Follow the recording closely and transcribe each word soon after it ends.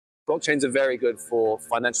blockchains are very good for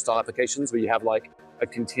financial style applications where you have like a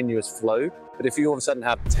continuous flow. But if you all of a sudden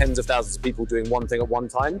have tens of thousands of people doing one thing at one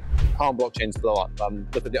time, can't blockchains blow up?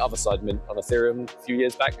 Look at the other side, Mint on Ethereum a few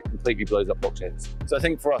years back, it completely blows up blockchains. So I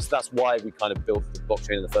think for us, that's why we kind of built the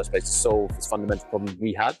blockchain in the first place, to solve this fundamental problem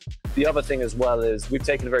we had. The other thing as well is we've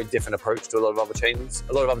taken a very different approach to a lot of other chains.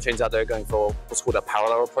 A lot of other chains out there are going for what's called a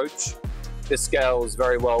parallel approach. This scales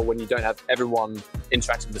very well when you don't have everyone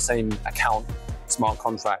interacting with the same account, smart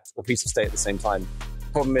contract, or piece of state at the same time.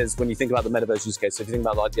 The problem is when you think about the Metaverse use case, so if you think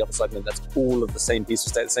about like the other segment, that's all of the same piece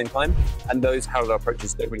of state at the same time. And those parallel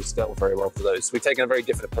approaches don't really scale very well for those. So we've taken a very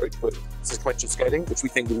different approach with sequential scaling, which we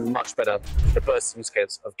think will be much better for the burst use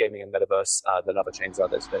case of gaming and Metaverse than other chains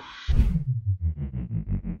out there today.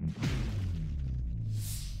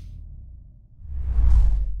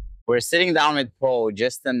 We're sitting down with Paul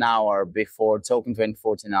just an hour before Token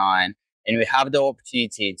 2049, and we have the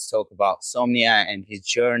opportunity to talk about Somnia and his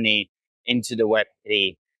journey into the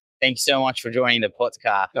Web3. Thank you so much for joining the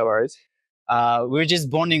podcast. No worries. We're just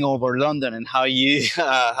bonding over London and how you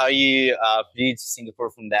flew to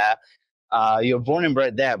Singapore from there. You're born and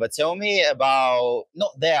bred there, but tell me about,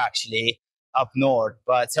 not there actually, up north,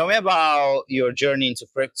 but tell me about your journey into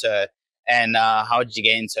crypto and how did you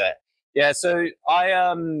get into it? Yeah, so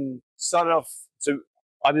I started off,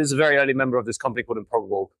 I was a very early member of this company called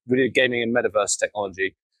Improbable. We did gaming and Metaverse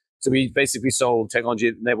technology. So we basically sold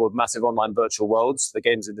technology that enabled massive online virtual worlds to the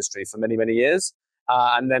games industry for many, many years,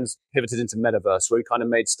 and then pivoted into Metaverse, where we kind of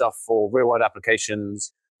made stuff for real-world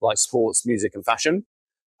applications like sports, music, and fashion.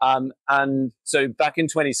 And so back in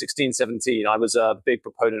 2016, 17, I was a big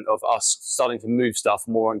proponent of us starting to move stuff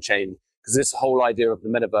more on-chain, because this whole idea of the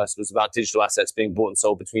Metaverse was about digital assets being bought and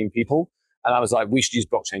sold between people. And I was like, we should use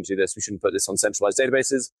blockchain to do this. We shouldn't put this on centralized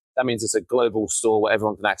databases. That means it's a global store where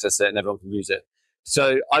everyone can access it and everyone can use it.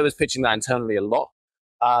 So I was pitching that internally a lot.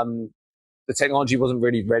 The technology wasn't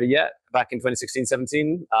really ready yet back in 2016,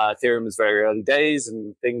 17. Ethereum was very early days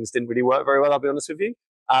and things didn't really work very well, I'll be honest with you.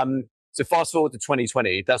 So fast forward to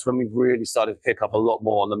 2020, that's when we really started to pick up a lot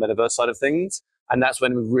more on the Metaverse side of things. And that's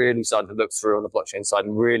when we really started to look through on the blockchain side,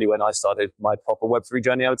 and really when I started my proper Web3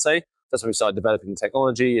 journey, I would say. That's when we started developing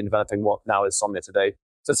technology and developing what now is Somnia today.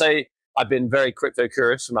 So say I've been very crypto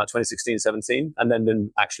curious from about 2016, 17, and then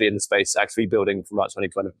been actually in the space, actually building from about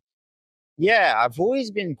 2020. Yeah, I've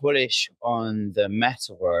always been bullish on the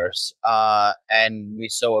Metaverse, and we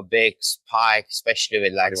saw a big spike, especially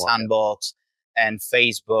with like Sandbox and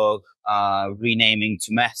Facebook renaming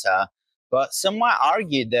to Meta. But some might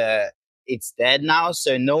argue that it's dead now,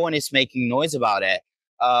 so no one is making noise about it.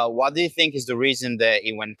 What do you think is the reason that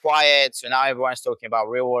it went quiet? So now everyone's talking about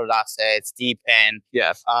real world assets, DeepN,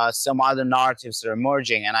 some other narratives are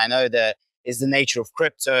emerging. And I know that it's the nature of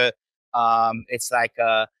crypto. It's like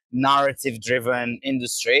a narrative driven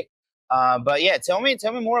industry. But yeah, tell me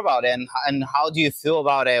more about it and how do you feel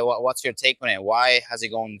about it? What's your take on it? Why has it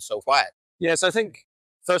gone so quiet? Yeah, so I think,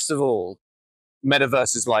 first of all,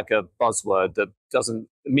 Metaverse is like a buzzword that it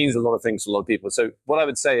means a lot of things to a lot of people. So what I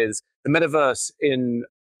would say is the Metaverse in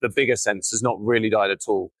the bigger sense has not really died at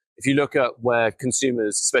all. If you look at where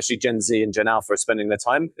consumers, especially Gen Z and Gen Alpha, are spending their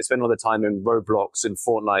time, they spend all their time in Roblox and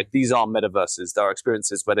Fortnite. These are Metaverses. There are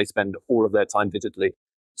experiences where they spend all of their time digitally.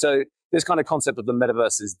 So this kind of concept of the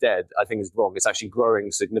Metaverse is dead, I think is wrong. It's actually growing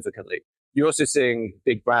significantly. You're also seeing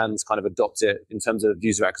big brands kind of adopt it in terms of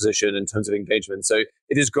user acquisition, in terms of engagement. So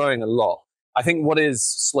it is growing a lot. I think what is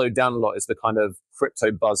slowed down a lot is the kind of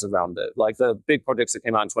crypto buzz around it. Like the big projects that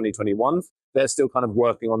came out in 2021, they're still kind of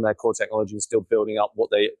working on their core technology and still building up what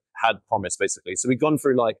they had promised, basically. So we've gone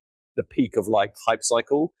through like the peak of like hype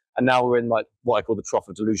cycle, and now we're in like what I call the trough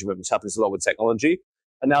of delusion, which happens a lot with technology.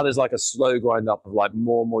 And now there's like a slow grind up of like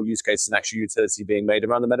more and more use cases and actual utility being made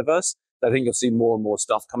around the Metaverse. I think you'll see more and more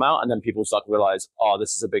stuff come out, and then people start to realize, oh,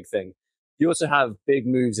 this is a big thing. You also have big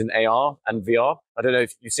moves in AR and VR. I don't know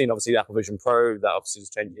if you've seen, obviously, the Apple Vision Pro. That obviously is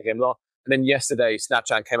changing the game a lot. And then yesterday,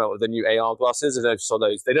 Snapchat came out with the new AR glasses. I don't know if you saw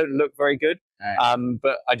those. They don't look very good. Right.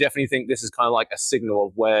 But I definitely think this is kind of like a signal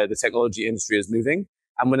of where the technology industry is moving.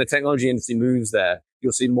 And when the technology industry moves there,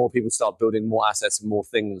 you'll see more people start building more assets and more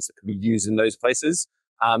things that can be used in those places.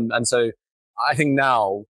 And so I think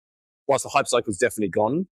now, whilst the hype cycle is definitely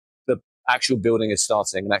gone, the actual building is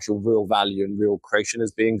starting and actual real value and real creation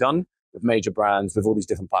is being done with major brands, with all these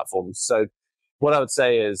different platforms. So what I would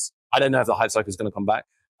say is, I don't know if the hype cycle is going to come back.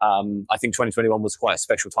 I think 2021 was quite a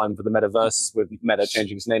special time for the Metaverse, with Meta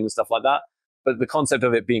changing its name and stuff like that. But the concept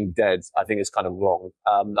of it being dead, I think, is kind of wrong.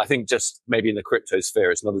 I think just maybe in the crypto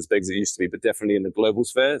sphere, it's not as big as it used to be, but definitely in the global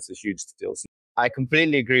sphere, it's a huge deal. I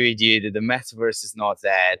completely agree with you that the Metaverse is not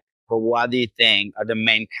dead. But what do you think are the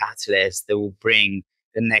main catalysts that will bring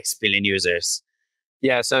the next billion users?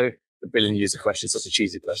 Yeah, so the billion user question is such a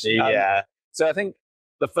cheesy question. Yeah. So I think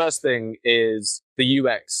the first thing is the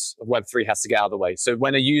UX of Web3 has to get out of the way. So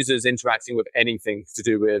when a user is interacting with anything to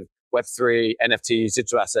do with Web3, NFTs,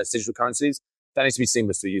 digital assets, digital currencies, that needs to be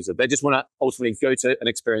seamless to the user. They just want to ultimately go to an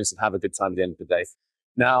experience and have a good time at the end of the day.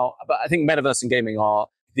 Now, but I think Metaverse and gaming are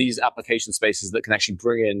these application spaces that can actually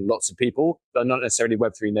bring in lots of people that are not necessarily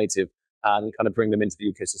Web3 native and kind of bring them into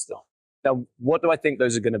the ecosystem. Now, what do I think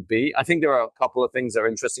those are going to be? I think there are a couple of things that are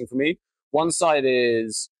interesting for me. One side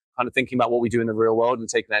is kind of thinking about what we do in the real world and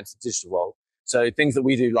taking that into the digital world. So things that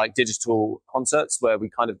we do like digital concerts where we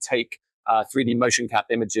kind of take 3D motion cap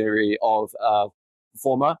imagery of a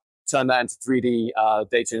performer, turn that into 3D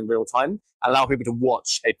data in real time, allow people to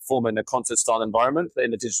watch a performer in a concert style environment but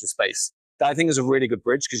in a digital space. That I think is a really good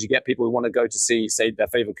bridge because you get people who want to go to see, say, their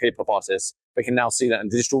favorite K-pop artist, but can now see that in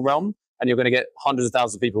the digital realm. And you're going to get hundreds of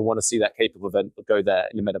thousands of people who want to see that K-pop event but go there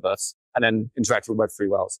in the metaverse and then interact with Web3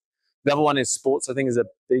 worlds. The other one is sports, I think, is a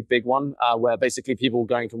big one, where basically people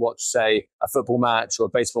going to watch, say, a football match or a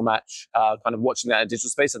baseball match, kind of watching that in digital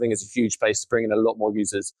space, I think is a huge space to bring in a lot more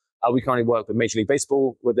users. We currently work with Major League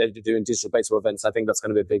Baseball, where they're doing digital baseball events. I think that's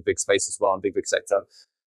going to be a big space as well, and big sector.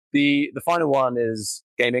 The final one is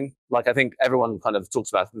gaming. Like, I think everyone kind of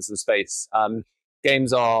talks about this in the space.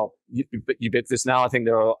 Games are ubiquitous now. I think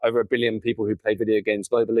there are over 1 billion people who play video games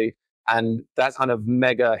globally. And that kind of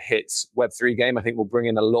mega hits Web3 game, I think will bring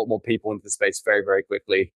in a lot more people into the space very, very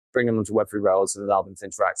quickly, bring them into Web3 rails and allow them to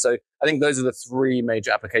interact. So I think those are the three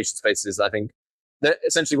major application spaces. I think that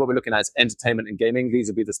essentially what we're looking at is entertainment and gaming. These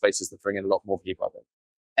would be the spaces that bring in a lot more people, I think.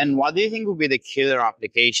 And what do you think would be the killer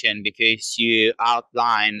application? Because you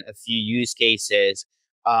outline a few use cases,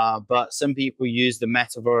 but some people use the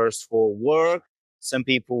metaverse for work. Some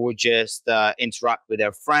people would just interact with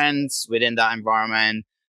their friends within that environment.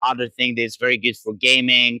 Other thing that's very good for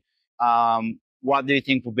gaming. What do you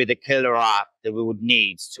think would be the killer app that we would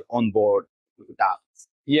need to onboard that?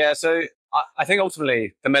 Yeah, so I think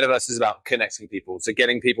ultimately the metaverse is about connecting people. So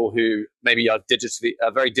getting people who maybe are digitally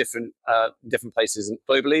very different places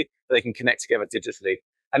globally, but they can connect together digitally.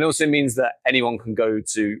 And it also means that anyone can go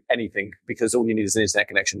to anything because all you need is an internet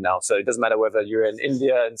connection now. So it doesn't matter whether you're in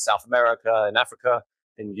India, in South America, in Africa,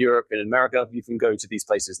 in Europe, in America, you can go to these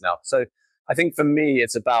places now. So I think for me,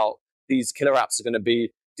 it's about these killer apps are going to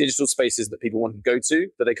be digital spaces that people want to go to,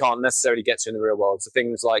 but they can't necessarily get to in the real world. So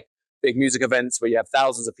things like big music events where you have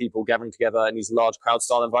thousands of people gathering together in these large crowd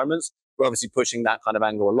style environments. We're obviously pushing that kind of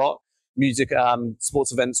angle a lot. Music,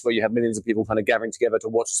 sports events where you have millions of people kind of gathering together to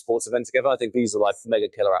watch a sports event together. I think these are like mega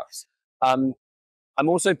killer apps. I'm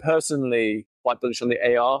also personally quite bullish on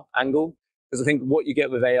the AR angle because I think what you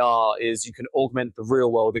get with AR is you can augment the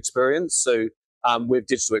real world experience. So with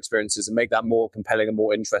digital experiences and make that more compelling and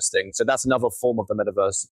more interesting. So that's another form of the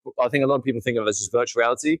metaverse. I think a lot of people think of it as just virtual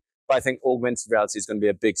reality, but I think augmented reality is going to be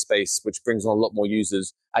a big space, which brings on a lot more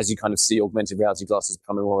users as you kind of see augmented reality glasses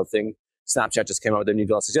becoming more of a thing. Snapchat just came out with their new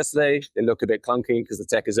glasses yesterday. They look a bit clunky because the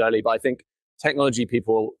tech is early, but I think technology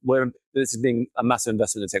people, this is being a massive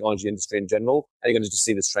investment in the technology industry in general, and you're going to just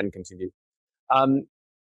see this trend continue. I'm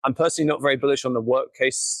personally not very bullish on the work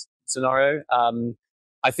case scenario.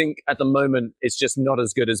 I think at the moment it's just not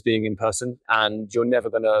as good as being in person, and you're not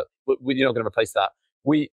going to replace that.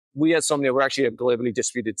 We at Somnia, we're actually a globally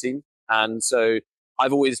distributed team, and so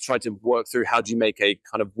I've always tried to work through how do you make a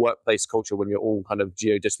kind of workplace culture when you're all kind of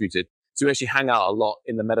geo-distributed. So we actually hang out a lot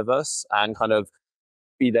in the metaverse and kind of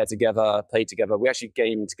be there together, play together. We actually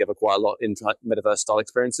game together quite a lot in metaverse style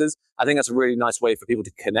experiences. I think that's a really nice way for people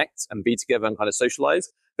to connect and be together and kind of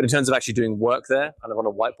socialize. But in terms of actually doing work there, kind of on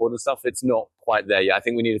a whiteboard and stuff, it's not quite there yet. I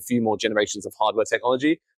think we need a few more generations of hardware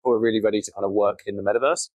technology who are really ready to kind of work in the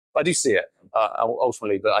metaverse. But I do see it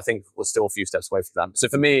ultimately, but I think we're still a few steps away from that. So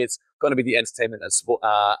for me, it's going to be the entertainment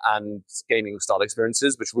and gaming style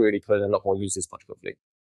experiences, which really put in a lot more users much quickly.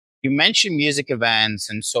 You mentioned music events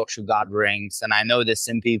and social gatherings, and I know that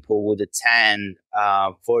some people would attend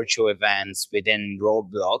virtual events within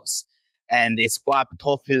Roblox, and it's quite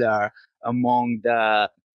popular among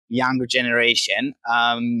the younger generation.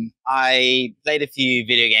 I played a few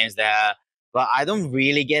video games there, but I don't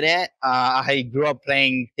really get it. I grew up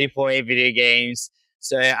playing AAA video games,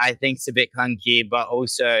 so I think it's a bit clunky, but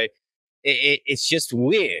also it's just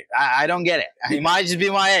weird. I don't get it. It might just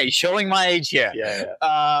be my age, showing my age here.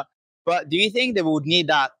 Yeah. But do you think they would need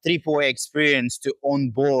that AAA experience to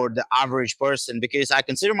onboard the average person? Because I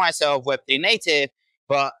consider myself Web3 native,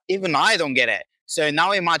 but even I don't get it. So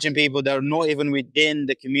now imagine people that are not even within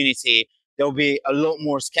the community, they'll be a lot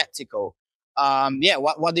more skeptical.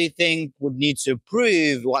 What do you think would need to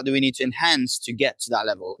improve? What do we need to enhance to get to that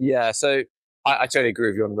level? Yeah, so I totally agree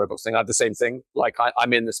with you on the Roblox thing. I have the same thing. Like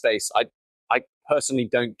I'm in the space. I personally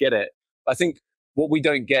don't get it. I think what we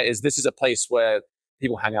don't get is this is a place where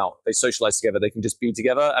people hang out. They socialize together. They can just be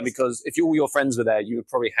together. And because if all your friends were there, you would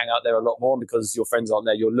probably hang out there a lot more. And because your friends aren't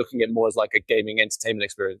there, you're looking at it more as like a gaming entertainment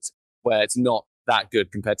experience where it's not that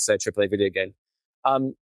good compared to say a AAA video game.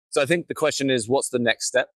 So I think the question is, what's the next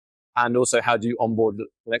step? And also, how do you onboard the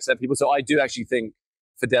next step people? So I do actually think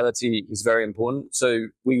fidelity is very important. So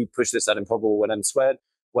we push this at Improbable and M Squared,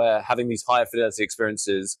 where having these higher fidelity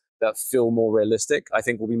experiences that feel more realistic, I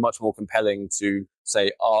think will be much more compelling to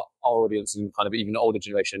say our audience and kind of even older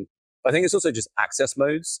generation. But I think it's also just access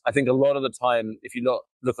modes. I think a lot of the time, if you look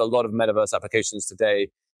at a lot of metaverse applications today,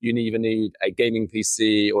 you either need a gaming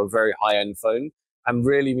PC or a very high-end phone. And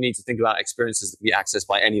really, we need to think about experiences that can be accessed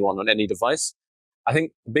by anyone on any device. I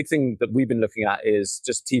think the big thing that we've been looking at is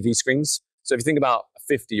just TV screens. So if you think about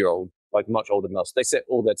a 50-year-old, like much older than us, they sit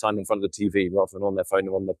all their time in front of the TV rather than on their phone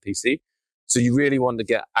or on the PC. So you really want to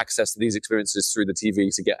get access to these experiences through the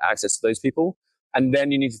TV to get access to those people. And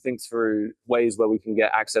then you need to think through ways where we can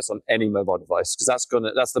get access on any mobile device, because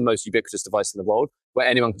that's the most ubiquitous device in the world, where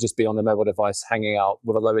anyone can just be on their mobile device, hanging out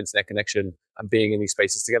with a low internet connection and being in these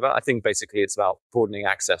spaces together. I think basically it's about broadening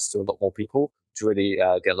access to a lot more people to really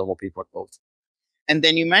get a lot more people involved. And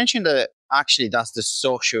then you mentioned that actually that's the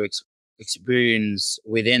social experience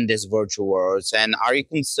within these virtual worlds. And are you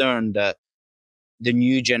concerned that the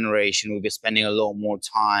new generation will be spending a lot more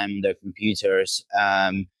time on their computers?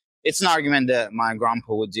 It's an argument that my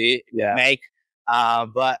grandpa would make,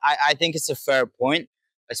 but I think it's a fair point,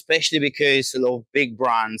 especially because a lot of big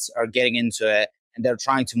brands are getting into it and they're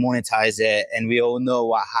trying to monetize it. And we all know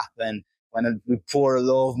what happened when we pour a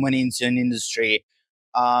lot of money into an industry.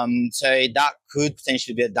 So that could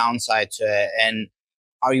potentially be a downside to it. And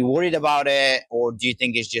are you worried about it, or do you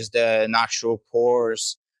think it's just the natural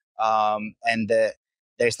course and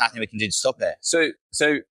there's nothing we can do to stop it?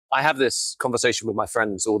 So I have this conversation with my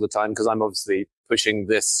friends all the time because I'm obviously pushing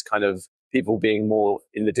this kind of people being more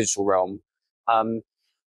in the digital realm.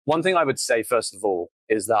 One thing I would say, first of all,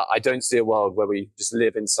 is that I don't see a world where we just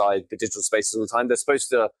live inside the digital spaces all the time. They're supposed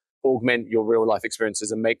to augment your real life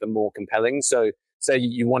experiences and make them more compelling. So say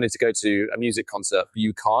you wanted to go to a music concert, but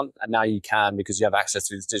you can't, and now you can because you have access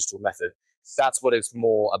to this digital method. That's what it's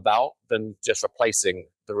more about than just replacing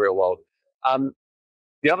the real world.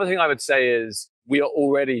 The other thing I would say is we are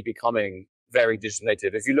already becoming very digital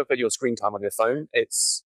native. If you look at your screen time on your phone,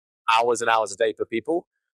 it's hours and hours a day for people.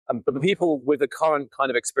 But the people with the current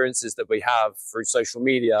kind of experiences that we have through social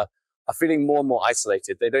media are feeling more and more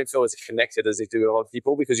isolated. They don't feel as connected as they do with other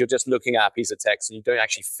people because you're just looking at a piece of text and you don't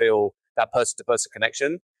actually feel that person-to-person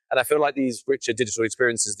connection. And I feel like these richer digital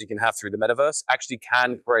experiences that you can have through the metaverse actually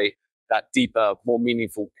can create that deeper, more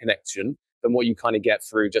meaningful connection than what you kind of get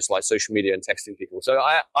through just like social media and texting people. So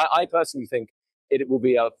I personally think it will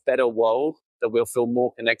be a better world that we'll feel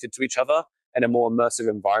more connected to each other in a more immersive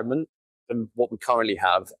environment than what we currently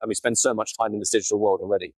have. And we spend so much time in this digital world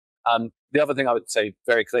already. The other thing I would say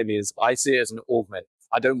very clearly is I see it as an augment.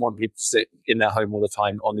 I don't want people to sit in their home all the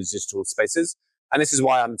time on these digital spaces. And this is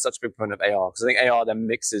why I'm such a big proponent of AR, because I think AR then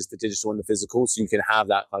mixes the digital and the physical, so you can have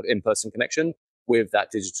that kind of in-person connection with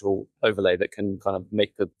that digital overlay that can kind of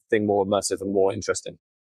make the thing more immersive and more interesting.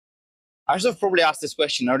 I should have probably asked this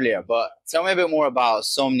question earlier, but tell me a bit more about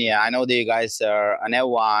Somnia. I know that you guys are an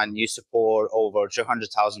L1, you support over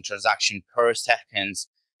 200,000 transactions per second,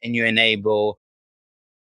 and you enable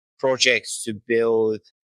projects to build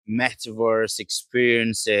metaverse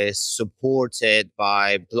experiences supported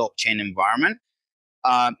by blockchain environment.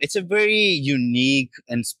 It's a very unique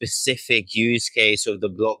and specific use case of the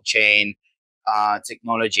blockchain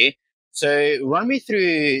technology. So run me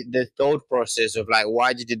through the thought process of like,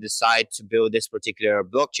 why did you decide to build this particular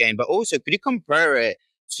blockchain? But also, could you compare it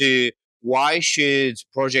to why should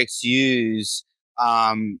projects use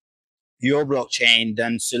your blockchain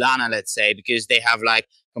than Solana, let's say, because they have like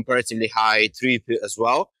comparatively high throughput as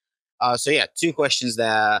well? So yeah, two questions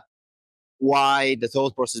there. Why the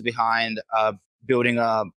thought process behind building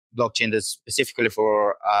a blockchain that's specifically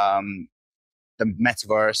for the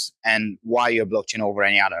metaverse, and why your blockchain over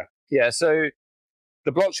any other? Yeah, so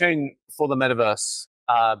the blockchain for the metaverse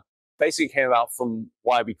basically came about from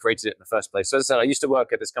why we created it in the first place. So as I said, I used to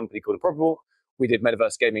work at this company called Improbable. We did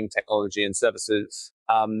metaverse gaming technology and services.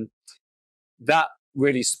 That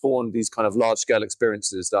really spawned these kind of large-scale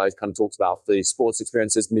experiences that I kind of talked about, the sports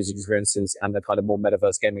experiences, music experiences, and the kind of more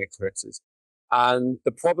metaverse gaming experiences. And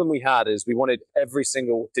the problem we had is we wanted every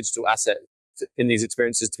single digital asset in these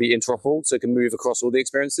experiences to be interoperable, so it can move across all the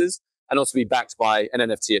experiences, and also be backed by an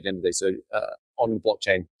NFT at the end of the day, so on the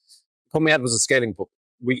blockchain. The problem we had was a scaling problem.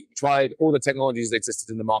 we tried all the technologies that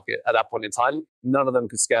existed in the market at that point in time. None of them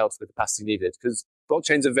could scale to the capacity needed because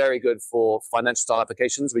blockchains are very good for financial style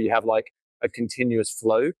applications where you have like a continuous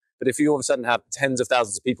flow. But if you all of a sudden have tens of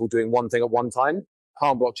thousands of people doing one thing at one time,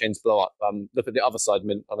 can't blockchains blow up? Look at the other side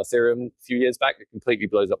mint on Ethereum a few years back, it completely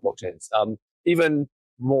blows up blockchains. Even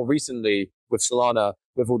more recently with Solana,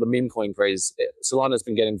 with all the meme coin craze, Solana's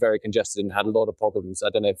been getting very congested and had a lot of problems. I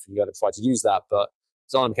don't know if you're going to try to use that, but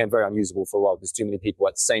Solana became very unusable for a while. There's too many people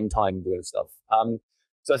at the same time doing stuff.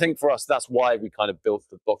 So I think for us, that's why we kind of built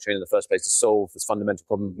the blockchain in the first place, to solve this fundamental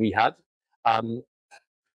problem we had.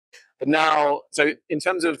 But now, so in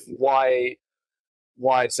terms of why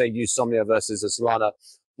I'd say use Somnia versus a Solana,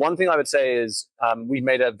 one thing I would say is we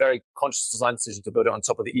made a very conscious design decision to build it on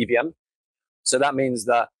top of the EVM. So that means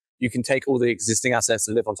that you can take all the existing assets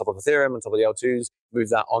that live on top of Ethereum, on top of the L2s, move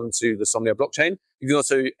that onto the Somnia blockchain. You can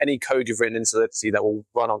also, any code you've written in Solidity that will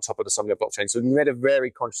run on top of the Somnia blockchain. So we made a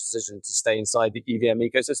very conscious decision to stay inside the EVM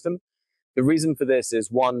ecosystem. The reason for this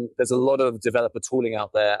is, one, there's a lot of developer tooling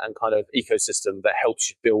out there and kind of ecosystem that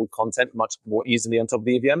helps you build content much more easily on top of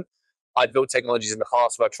the EVM. I've built technologies in the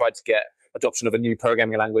past where I've tried to get adoption of a new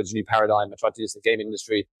programming language, new paradigm. I tried to do this in the gaming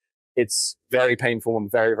industry. It's very painful and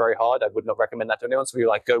very, very hard. I would not recommend that to anyone. So we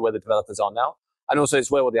like go where the developers are now. And also it's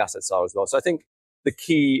where all the assets are as well. So I think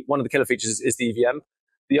one of the killer features is the EVM.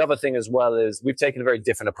 The other thing as well is we've taken a very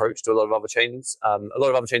different approach to a lot of other chains. A lot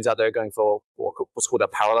of other chains out there are going for what's called a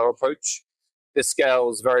parallel approach. This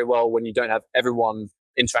scales very well when you don't have everyone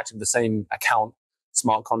interacting with the same account,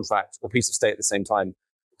 smart contract, or piece of state at the same time.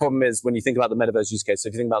 The problem is when you think about the Metaverse use case, so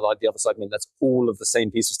if you think about like the other segment, that's all of the same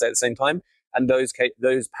piece of state at the same time. And those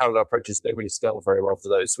parallel approaches don't really scale very well for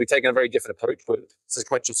those. So we've taken a very different approach with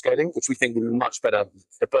sequential scaling, which we think will be much better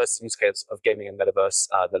for the burst use case of gaming and Metaverse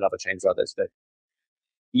than other chains out there today.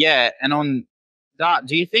 Yeah, and on that,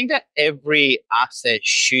 do you think that every asset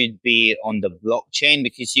should be on the blockchain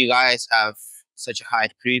because you guys have such a high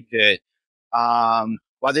throughput?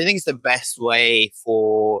 What do you think is the best way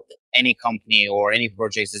for any company or any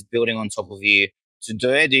project that's building on top of you to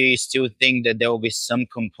do it? Do you still think that there will be some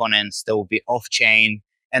components that will be off-chain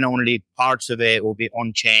and only parts of it will be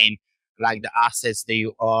on-chain, like the assets that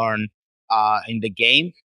you earn in the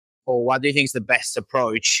game? Or what do you think is the best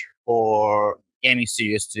approach for gaming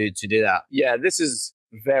studios to do that? Yeah, this is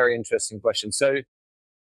a very interesting question. So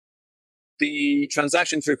the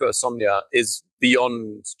transaction throughput of Somnia is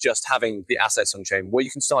beyond just having the assets on-chain. What you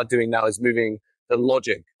can start doing now is moving the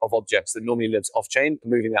logic of objects that normally lives off-chain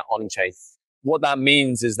and moving that on-chain. What that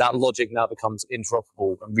means is that logic now becomes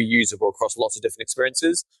interoperable and reusable across lots of different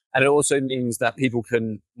experiences. And it also means that people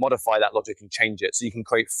can modify that logic and change it. So you can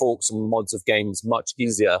create forks and mods of games much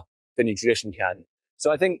easier than you traditionally can.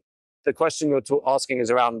 So I think the question you're asking is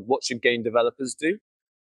around what should game developers do?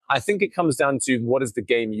 I think it comes down to what is the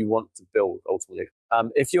game you want to build ultimately.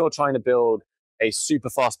 If you're trying to build a super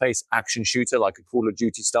fast-paced action shooter like a Call of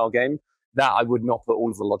Duty style game, that I would not put all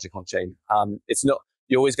of the logic on chain. It's not.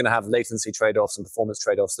 You're always going to have latency trade-offs and performance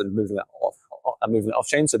trade-offs and moving that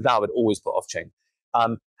off-chain. So that I would always put off-chain.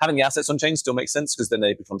 Having the assets on-chain still makes sense because then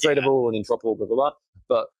they become tradable and interoperable, blah, blah, blah.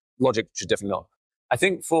 But logic should definitely not. I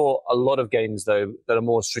think for a lot of games, though, that are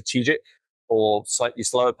more strategic or slightly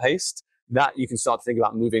slower paced, that you can start to think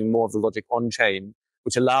about moving more of the logic on-chain,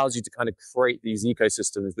 which allows you to kind of create these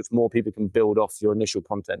ecosystems which more people can build off your initial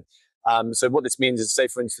content. So what this means is, say,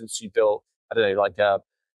 for instance, you built, I don't know, like a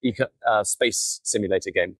space simulator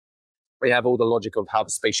game. We have all the logic of how the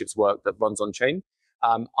spaceships work that runs on chain.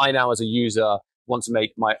 I now, as a user, want to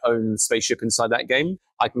make my own spaceship inside that game.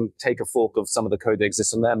 I can take a fork of some of the code that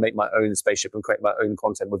exists in there, make my own spaceship and create my own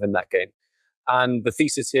content within that game. And the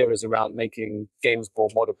thesis here is around making games more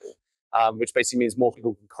moddable, which basically means more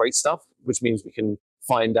people can create stuff, which means we can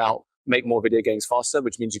make more video games faster,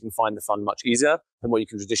 which means you can find the fun much easier than what you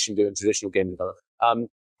can traditionally do in traditional game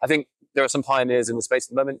development. I think there are some pioneers in the space at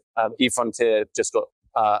the moment. eFrontier just got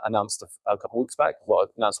announced a couple of weeks back, well,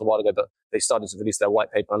 announced a while ago, but they started to release their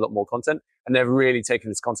white paper and a lot more content. And they're really taking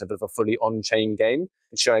this concept of a fully on-chain game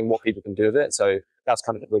and showing what people can do with it. So that's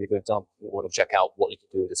kind of a really good example. You want to check out what you can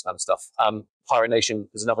do with this kind of stuff. Pirate Nation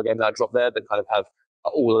is another game that I dropped there that kind of have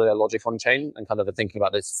all of their logic on-chain and kind of are thinking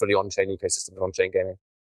about this fully on-chain ecosystem of on-chain gaming.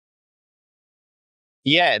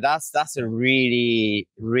 Yeah, that's a really,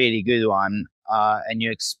 really good one. And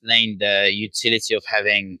you explained the utility of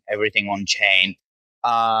having everything on chain.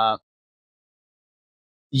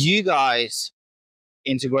 You guys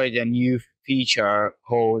integrated a new feature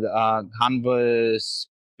called Canvas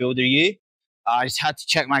Builder U. I just had to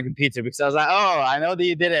check my computer because I was like, oh, I know that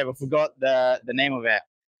you did it, but forgot the name of it.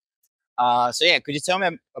 So yeah, could you tell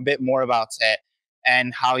me a bit more about it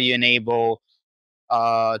and how you enable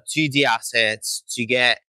 2D assets to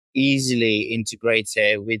get easily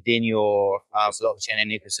integrated within your blockchain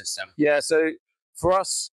and ecosystem? Yeah, so for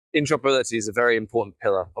us, interoperability is a very important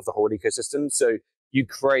pillar of the whole ecosystem. So you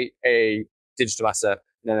create a digital asset,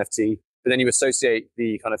 an NFT, but then you associate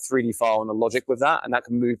the kind of 3D file and the logic with that, and that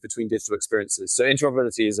can move between digital experiences. So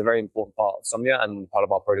interoperability is a very important part of Somnia and part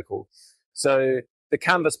of our protocol. So the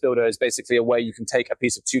canvas builder is basically a way you can take a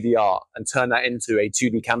piece of 2D art and turn that into a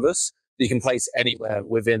 2D canvas that you can place anywhere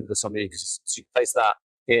within the Somnia ecosystem. So you can place that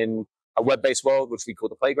in a web-based world, which we call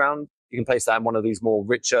the playground. You can place that in one of these more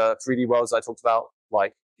richer 3D worlds I talked about,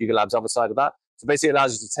 like Google Labs' other side of that. So basically it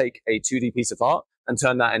allows you to take a 2D piece of art and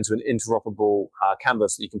turn that into an interoperable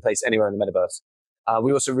canvas that you can place anywhere in the metaverse.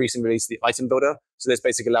 We also recently released the item builder. So this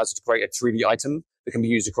basically allows you to create a 3D item that can be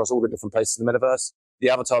used across all the different places in the metaverse. The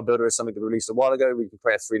avatar builder is something that we released a while ago. We can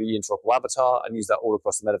create a 3D interoperable avatar and use that all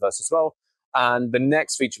across the metaverse as well. And the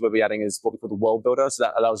next feature we'll be adding is what we call the world builder. So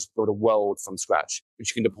that allows you to build a world from scratch,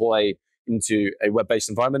 which you can deploy into a web-based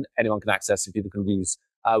environment. Anyone can access and people can use,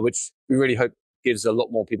 which we really hope gives a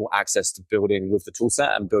lot more people access to building with the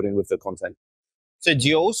toolset and building with the content. So do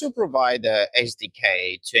you also provide the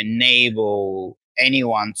SDK to enable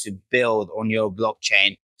anyone to build on your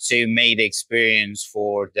blockchain to make the experience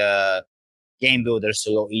for the game builders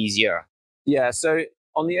a lot easier? Yeah, so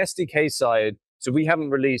on the SDK side, so we haven't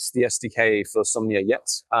released the SDK for Somnia yet.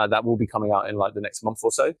 That will be coming out in like the next month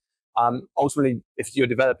or so. Ultimately, if you're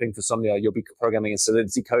developing for Somnia, you'll be programming in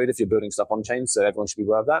Solidity code if you're building stuff on chain. So everyone should be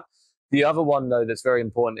aware of that. The other one, though, that's very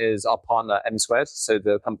important is our partner M Squared. So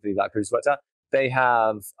the company that Cruz worked at, they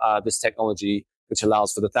have this technology which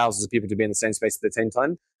allows for the thousands of people to be in the same space at the same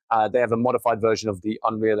time. They have a modified version of the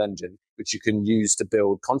Unreal Engine, which you can use to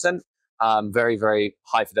build content. Very, very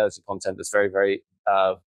high fidelity content that's very, very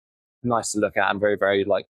nice to look at and very, very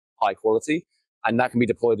like high quality. And that can be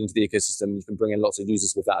deployed into the ecosystem. You can bring in lots of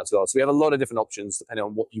users with that as well. So we have a lot of different options depending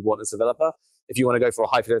on what you want as a developer. If you want to go for a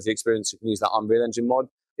high fidelity experience, you can use that Unreal Engine mod.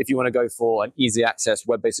 If you want to go for an easy access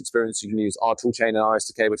web-based experience, you can use our toolchain and our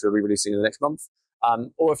SDK, which we'll be releasing in the next month.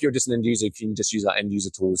 Or if you're just an end user, you can just use our end user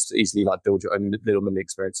tools to easily like build your own little mini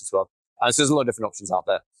experience as well. So there's a lot of different options out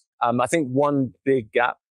there. I think one big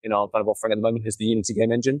gap in our kind of offering at the moment is the Unity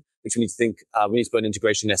game engine, which we need to think, we need to put an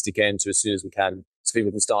integration SDK into as soon as we can so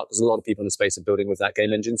people can start, because a lot of people in the space are building with that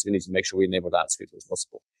game engine. So we need to make sure we enable that as quickly as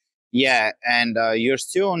possible. Yeah, and you're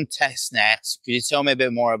still on testnet. Could you tell me a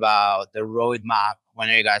bit more about the roadmap? When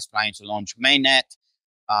are you guys planning to launch mainnet?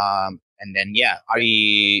 And then, yeah,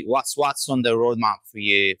 what's on the roadmap for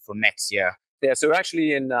you for next year? Yeah, so we're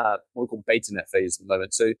actually in what we call beta net phase at the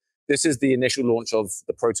moment. So this is the initial launch of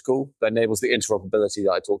the protocol that enables the interoperability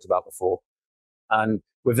that I talked about before. And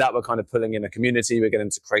with that, we're kind of pulling in a community. We're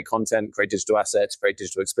getting to create content, create digital assets, create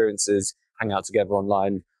digital experiences, hang out together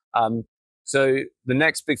online. So the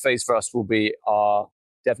next big phase for us will be our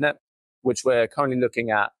DevNet, which we're currently looking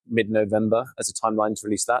at mid-November as a timeline to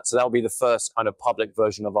release that. So that will be the first kind of public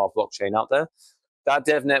version of our blockchain out there. That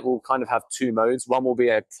DevNet will kind of have two modes. One will be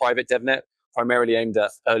a private DevNet, primarily aimed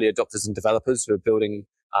at early adopters and developers who are building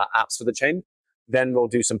apps for the chain. Then we'll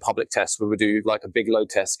do some public tests where we'll do like a big load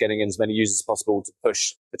test, getting in as many users as possible to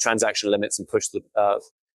push the transaction limits and push the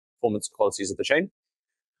performance qualities of the chain.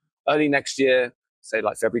 Early next year, say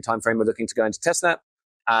like February timeframe, we're looking to go into testnet,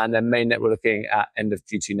 and then mainnet we're looking at end of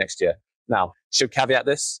Q2 next year. Now, should caveat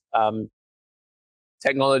this,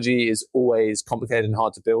 technology is always complicated and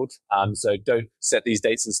hard to build. So don't set these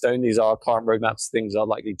dates in stone. These are current roadmaps. Things are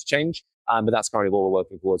likely to change, but that's currently what we're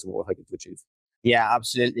working towards and what we're hoping to achieve. Yeah,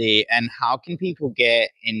 absolutely. And how can people get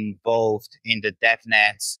involved in the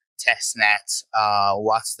DevNet, testnet?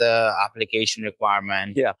 What's the application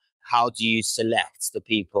requirement? Yeah. How do you select the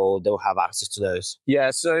people that will have access to those?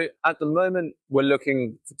 Yeah, so at the moment, we're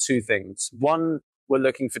looking for two things. One, we're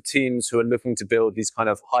looking for teams who are looking to build these kind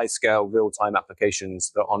of high-scale, real-time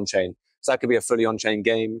applications that are on-chain. So that could be a fully on-chain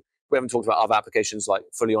game. We haven't talked about other applications like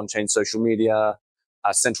fully on-chain social media,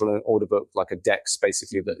 a central order book, like a DEX,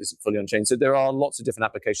 basically, that is fully on-chain. So there are lots of different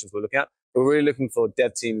applications we're looking at. But we're really looking for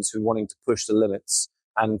dev teams who are wanting to push the limits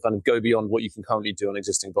and kind of go beyond what you can currently do on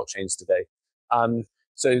existing blockchains today.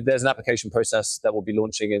 So there's an application process that will be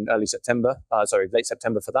launching in late September for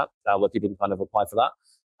that, where people can kind of apply for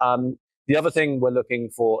that. The other thing we're looking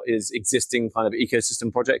for is existing kind of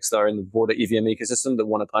ecosystem projects that are in the broader EVM ecosystem that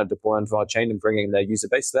want to kind of deploy onto our chain and bring in their user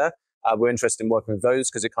base there. We're interested in working with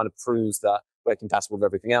those because it kind of proves that we're compatible with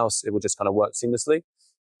everything else. It will just kind of work seamlessly.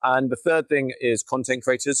 And the third thing is content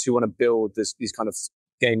creators who want to build these kind of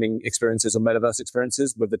gaming experiences or metaverse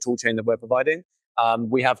experiences with the toolchain that we're providing.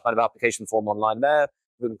 We have kind of application form online there.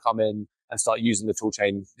 You can come in and start using the tool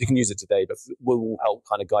chain. You can use it today, but we'll help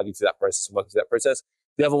kind of guide you through that process and work through that process.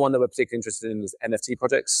 The other one that we're particularly interested in is NFT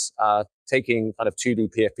projects, taking kind of 2D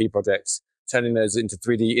PFP projects, turning those into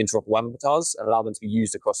 3D interoperable avatars and allow them to be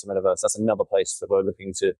used across the metaverse. That's another place that we're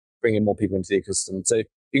looking to bring in more people into the ecosystem. So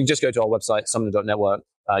you can just go to our website, somnia.network.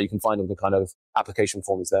 You can find all the kind of application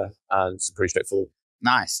forms there, and it's pretty straightforward.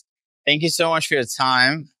 Nice. Thank you so much for your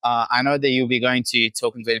time. I know that you'll be going to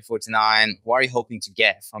Token 2049. What are you hoping to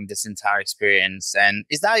get from this entire experience? And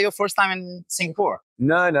is that your first time in Singapore?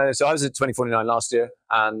 No. So I was at 2049 last year.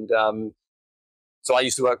 And so I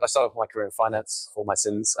started off my career in finance for my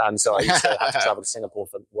sins. And so I used to have to travel to Singapore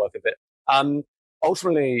for work a bit.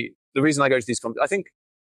 Ultimately, the reason I go to these conferences, I think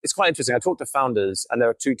it's quite interesting. I talk to founders, and there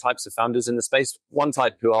are two types of founders in the space. One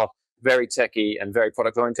type who are very techy and very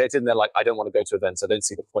product orientated. And they're like, I don't want to go to events. I don't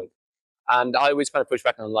see the point. And I always kind of push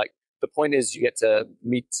back on, like, the point is you get to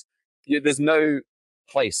meet, there's no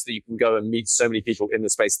place that you can go and meet so many people in the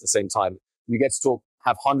space at the same time. You get to talk,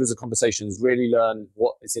 have hundreds of conversations, really learn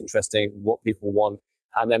what is interesting, what people want,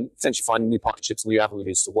 and then potentially find new partnerships, new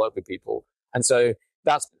avenues to work with people. And so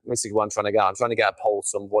that's basically what I'm trying to get. I'm trying to get a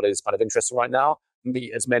pulse on what is kind of interesting right now,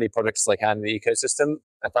 meet as many projects as I can in the ecosystem,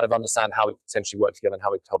 and kind of understand how we potentially work together and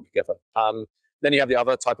how we can help together. Then you have the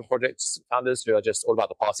other type of projects founders who are just all about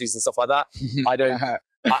the parties and stuff like that.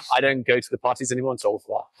 I don't go to the parties anymore, so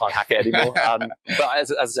I can't hack it anymore. But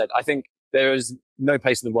as I said, I think there is no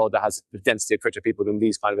place in the world that has the density of crypto people than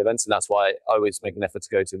these kind of events, and that's why I always make an effort to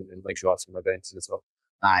go to and make sure I have some going to as well.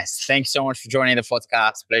 Nice. Thanks so much for joining the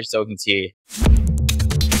podcast. Pleasure talking to you.